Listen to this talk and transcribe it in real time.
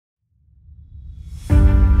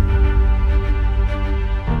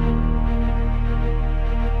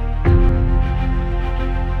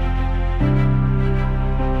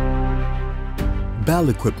Bell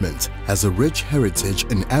Equipment has a rich heritage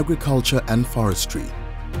in agriculture and forestry,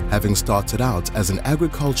 having started out as an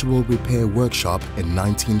agricultural repair workshop in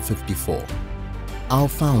 1954. Our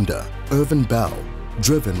founder, Irvin Bell,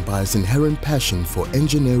 driven by his inherent passion for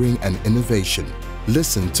engineering and innovation,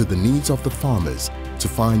 listened to the needs of the farmers to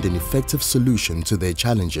find an effective solution to their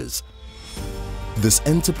challenges. This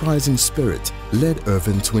enterprising spirit led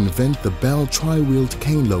Irvin to invent the Bell tri-wheeled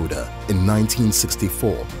cane loader in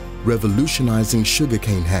 1964, revolutionizing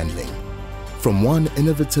sugarcane handling. From one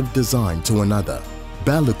innovative design to another,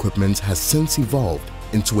 Bell Equipment has since evolved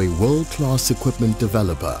into a world-class equipment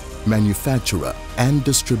developer, manufacturer, and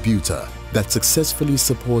distributor that successfully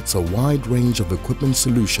supports a wide range of equipment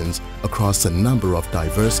solutions across a number of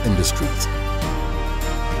diverse industries.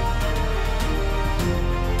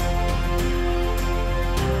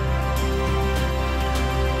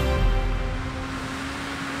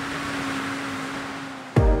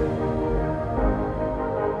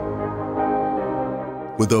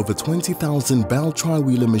 With over 20,000 Bell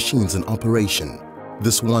tri-wheeler machines in operation,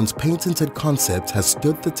 this once patented concept has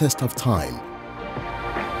stood the test of time,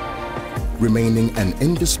 remaining an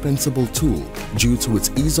indispensable tool due to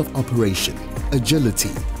its ease of operation,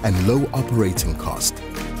 agility, and low operating cost.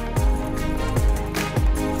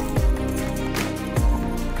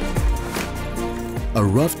 A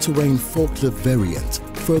rough terrain forklift variant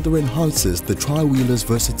further enhances the tri-wheeler's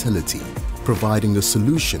versatility, providing a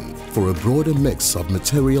solution for a broader mix of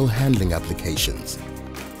material handling applications.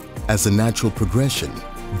 As a natural progression,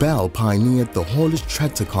 Bell pioneered the haulage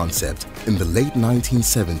tractor concept in the late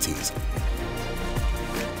 1970s,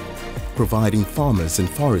 providing farmers and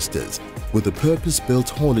foresters with a purpose-built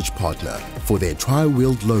haulage partner for their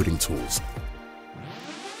tri-wheeled loading tools.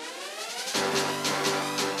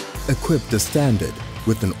 Equipped as standard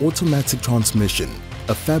with an automatic transmission,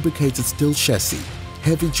 a fabricated steel chassis,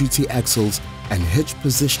 heavy-duty axles, and hitch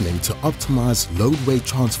positioning to optimize load-weight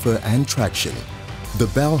transfer and traction, the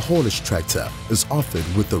Bell haulage tractor is offered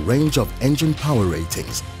with a range of engine power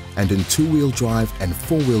ratings and in two-wheel drive and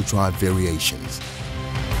four-wheel drive variations.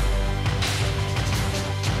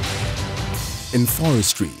 In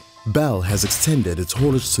forestry, Bell has extended its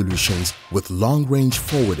haulage solutions with long-range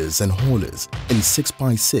forwarders and haulers in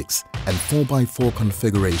 6x6 and 4x4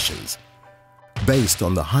 configurations. Based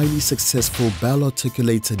on the highly successful Bell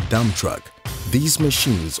articulated dump truck, these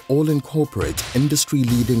machines all incorporate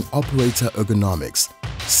industry-leading operator ergonomics,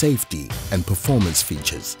 safety, and performance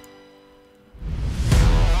features.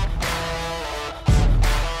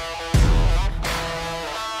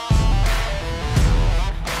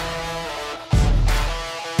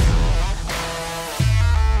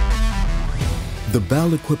 The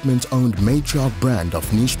Bell Equipment-owned Matriarch brand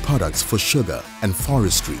of niche products for sugar and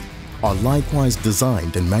forestry are likewise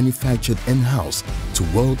designed and manufactured in-house to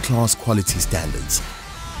world-class quality standards.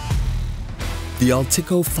 The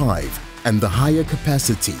Altico 5 and the higher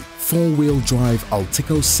capacity four-wheel drive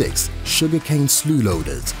Altico 6 sugarcane slew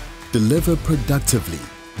loaders deliver productively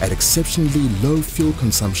at exceptionally low fuel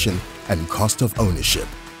consumption and cost of ownership.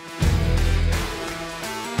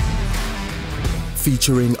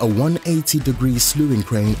 Featuring a 180-degree slewing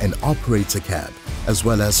crane and operator cab, as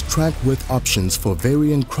well as track width options for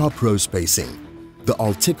varying crop row spacing, the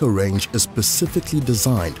Altico range is specifically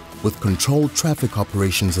designed with controlled traffic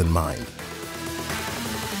operations in mind.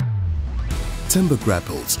 Timber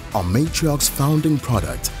grapples are Matriarch's founding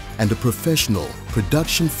product, and a professional,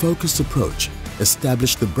 production-focused approach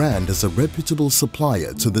established the brand as a reputable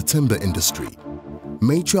supplier to the timber industry.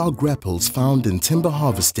 Matriarch grapples found in timber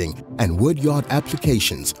harvesting and woodyard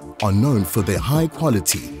applications are known for their high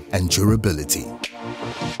quality and durability.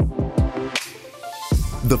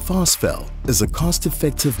 The FastFell is a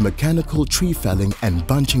cost-effective mechanical tree felling and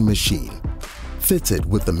bunching machine. Fitted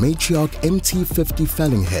with the Matriarch MT50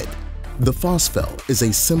 felling head, the FastFell is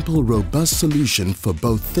a simple, robust solution for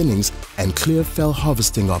both thinnings and clear fell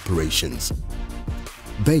harvesting operations.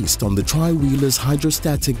 Based on the tri-wheeler's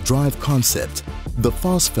hydrostatic drive concept, the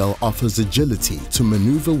FastFell offers agility to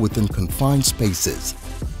maneuver within confined spaces.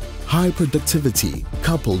 High productivity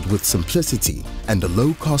coupled with simplicity and a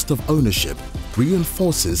low cost of ownership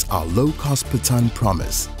reinforces our low cost per ton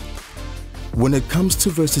promise. When it comes to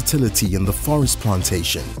versatility in the forest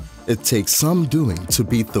plantation, it takes some doing to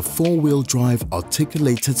beat the four-wheel drive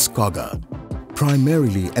articulated Skogger.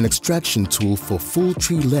 Primarily an extraction tool for full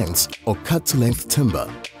tree lengths or cut-to-length timber,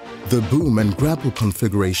 the boom and grapple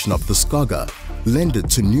configuration of the Skogger lend it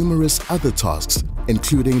to numerous other tasks,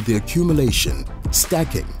 including the accumulation,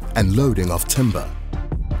 stacking, and loading of timber.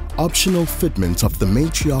 Optional fitment of the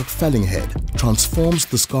Matriarch felling head transforms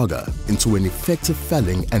the Skogger into an effective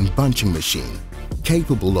felling and bunching machine.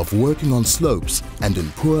 capable of working on slopes and in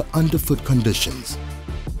poor underfoot conditions.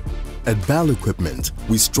 At Bell Equipment,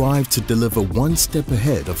 we strive to deliver one step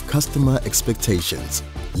ahead of customer expectations,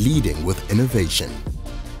 leading with innovation.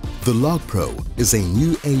 The Log Pro is a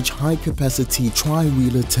new-age high-capacity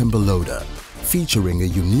tri-wheeler timber loader featuring a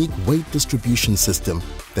unique weight distribution system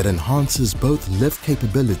that enhances both lift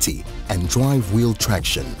capability and drive wheel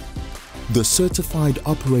traction. The certified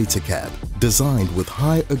operator cab, designed with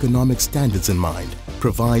high ergonomic standards in mind,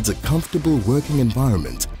 provides a comfortable working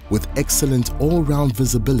environment with excellent all-round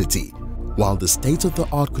visibility, while the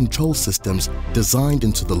state-of-the-art control systems designed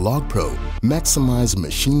into the Log Pro maximize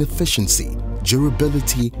machine efficiency,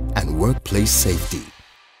 durability, and workplace safety.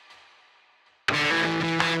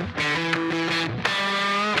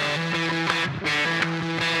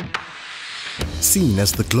 Seen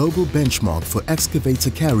as the global benchmark for excavator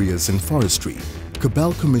carriers in forestry,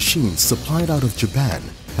 Kobelco machines supplied out of Japan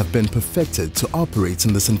have been perfected to operate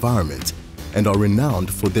in this environment and are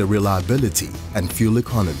renowned for their reliability and fuel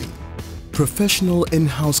economy. Professional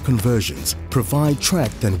in-house conversions provide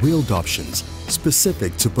tracked and wheeled options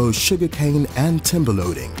specific to both sugarcane and timber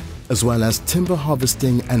loading, as well as timber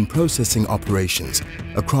harvesting and processing operations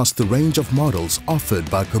across the range of models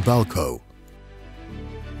offered by Kobelco.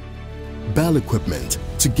 Bell Equipment,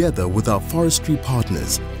 together with our forestry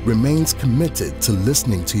partners, remains committed to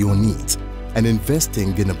listening to your needs and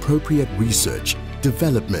investing in appropriate research,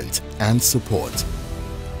 development, and support.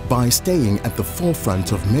 By staying at the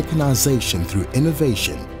forefront of mechanization through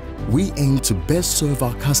innovation, we aim to best serve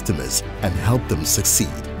our customers and help them succeed.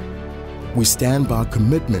 We stand by our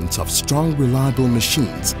commitment of strong, reliable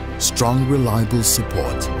machines, strong, reliable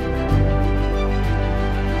support.